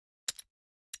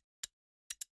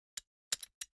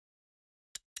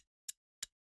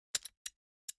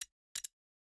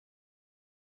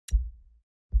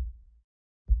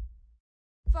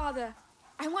Father.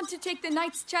 I want to take the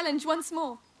Knight's Challenge once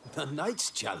more. The Knight's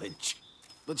Challenge?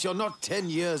 But you're not 10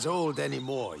 years old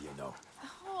anymore, you know.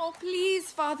 Oh,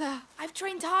 please, Father. I've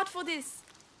trained hard for this.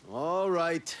 All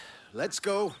right, let's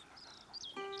go.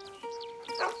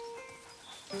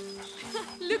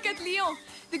 Look at Leon.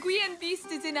 The Guian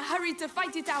beast is in a hurry to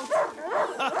fight it out.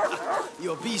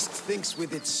 Your beast thinks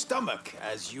with its stomach,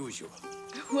 as usual.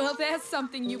 Well, there's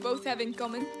something you both have in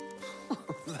common.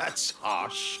 That's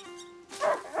harsh.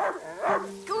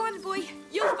 Go on, boy.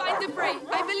 You'll find the prey.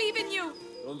 I believe in you.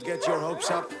 Don't get your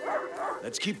hopes up.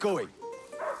 Let's keep going.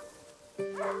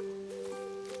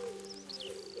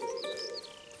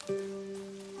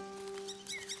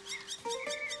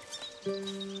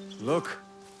 Look.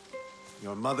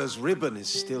 Your mother's ribbon is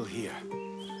still here.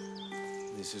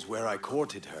 This is where I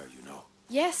courted her, you know.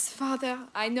 Yes, Father,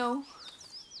 I know.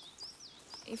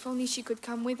 If only she could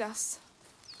come with us.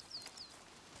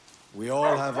 We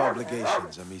all have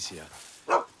obligations, Amicia.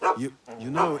 You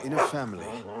know, in a family...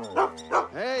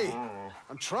 Hey!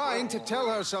 I'm trying to tell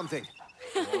her something.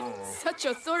 Such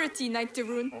authority, Knight de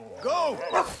Rune. Go!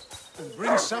 And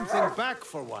bring something back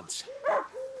for once.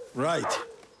 Right.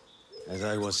 As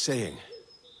I was saying,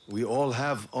 we all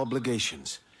have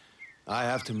obligations. I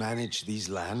have to manage these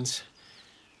lands.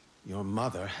 Your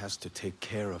mother has to take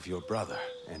care of your brother,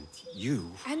 and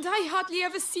you... And I hardly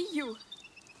ever see you.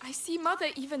 I see Mother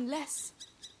even less.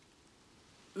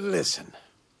 Listen.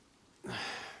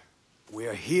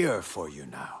 We're here for you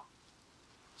now.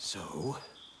 So,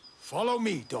 follow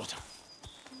me, daughter.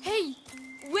 Hey,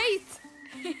 wait!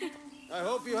 I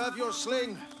hope you have your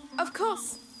sling. Of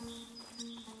course.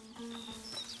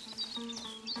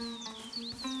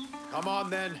 Come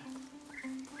on, then.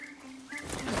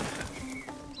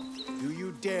 Do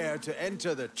you dare to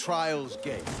enter the Trials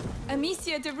Gate?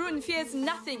 Amicia de Rune fears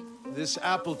nothing. This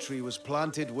apple tree was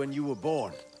planted when you were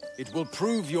born. It will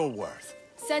prove your worth.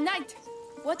 Sir Knight,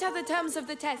 what are the terms of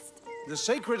the test? The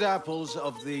sacred apples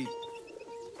of the...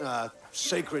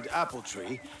 sacred apple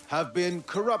tree have been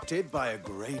corrupted by a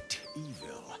great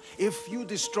evil. If you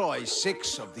destroy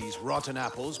 6 of these rotten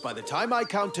apples by the time I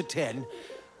count to 10,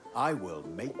 I will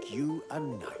make you a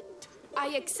knight. I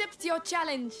accept your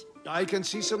challenge. I can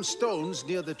see some stones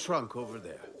near the trunk over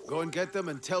there. Go and get them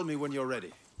and tell me when you're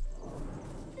ready.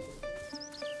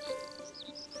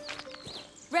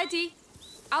 Ready?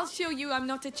 I'll show you I'm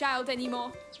not a child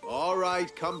anymore. All right,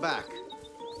 come back.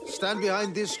 Stand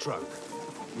behind this trunk.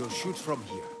 You'll shoot from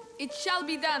here. It shall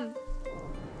be done.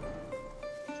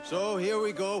 So, here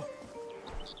we go.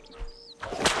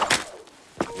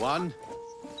 1,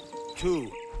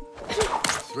 2,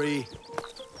 3,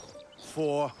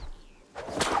 4,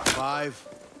 5.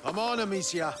 Come on,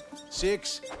 Amicia.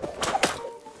 6,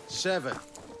 7,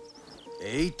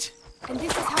 8. And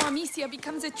this is how Amicia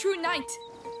becomes a true knight.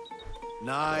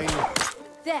 9.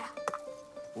 There.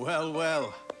 Well,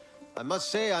 well. I must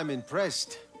say I'm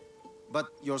impressed. But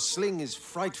your sling is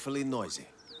frightfully noisy.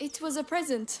 It was a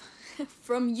present.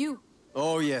 From you.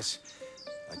 Oh, yes.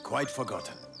 I'd quite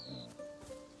forgotten.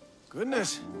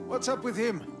 Goodness, what's up with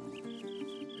him?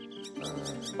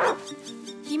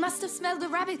 He must have smelled a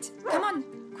rabbit. Come on,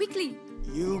 quickly.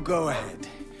 You go ahead.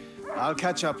 I'll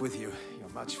catch up with you. You're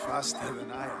much faster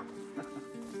than I am.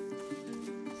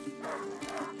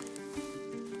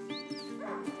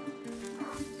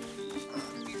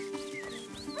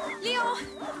 Leon!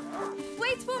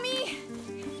 Wait for me!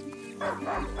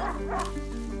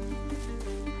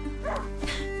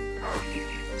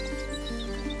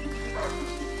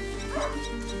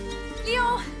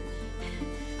 Leon!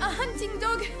 A hunting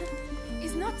dog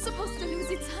is not supposed to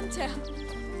lose its hunter.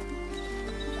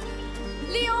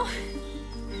 Leon!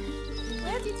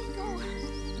 Where did he go?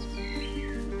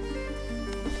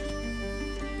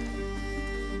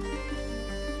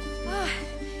 Ah,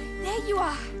 there you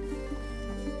are.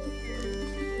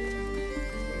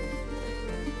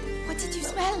 What did you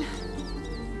smell?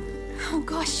 Oh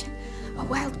gosh, a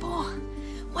wild boar.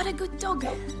 What a good dog.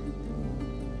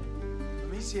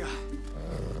 Amicia,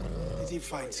 did he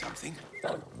find something?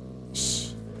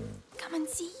 Shh, come and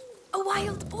see. A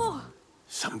wild boar.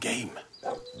 Some game.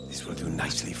 This will do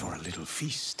nicely for a little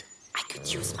feast. I could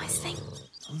use my sling.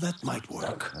 That might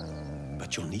work,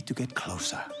 but you'll need to get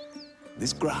closer.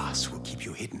 This grass will keep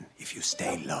you hidden if you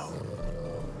stay low.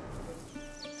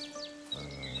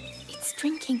 It's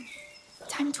drinking.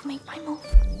 Time to make my move.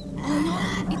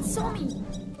 Oh no, it saw me.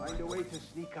 Find a way to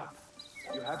sneak up.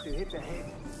 You have to hit the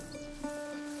head.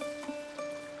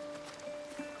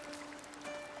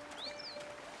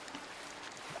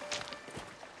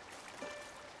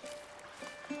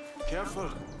 Careful.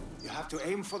 You have to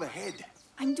aim for the head.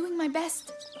 I'm doing my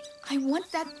best. I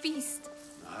want that feast.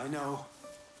 I know.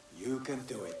 You can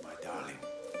do it, my darling.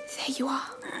 There you are.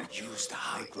 Use the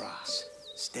high grass.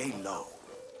 Stay low.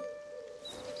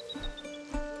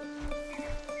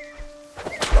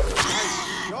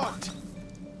 Nice shot!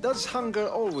 Does hunger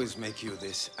always make you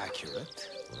this accurate?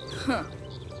 Huh.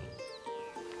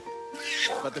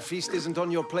 But the feast isn't on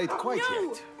your plate quite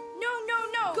yet.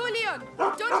 No! Go, Leon!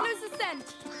 Don't lose the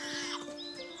scent!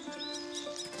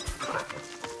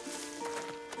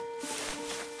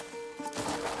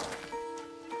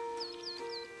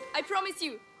 I promise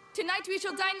you, tonight we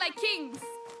shall dine like kings!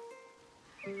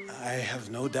 I have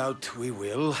no doubt we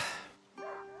will.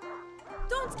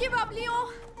 Don't give up,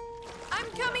 Leon! I'm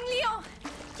coming, Leon!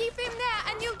 Keep him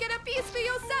there and you'll get a piece for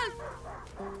yourself!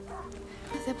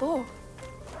 The bow.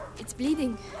 It's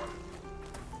bleeding.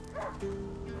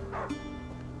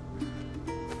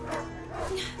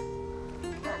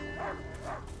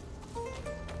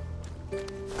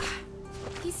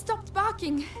 He stopped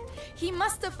barking. He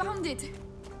must have found it.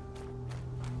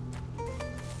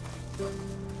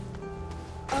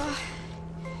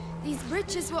 These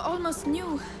bridges were almost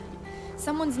new.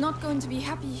 Someone's not going to be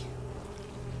happy.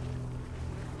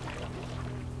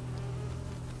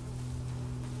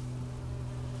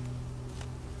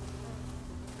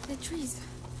 The trees.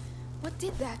 What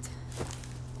did that?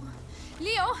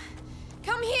 Leo,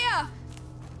 come here!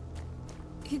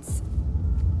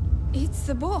 It's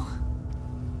the boar.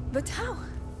 But how?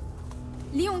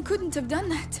 Leon couldn't have done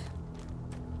that.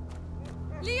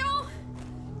 Leo!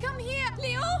 Come here!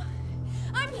 Leo!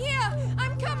 I'm here!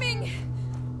 I'm coming!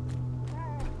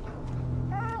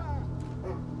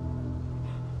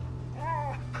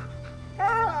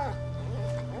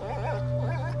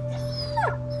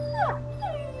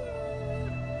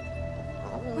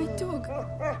 My dog.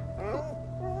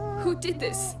 Who did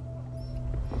this?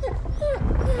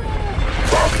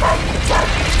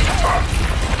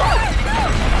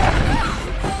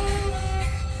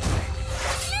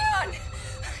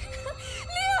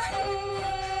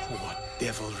 What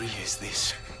devilry is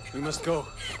this? We must go.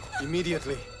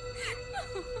 Immediately.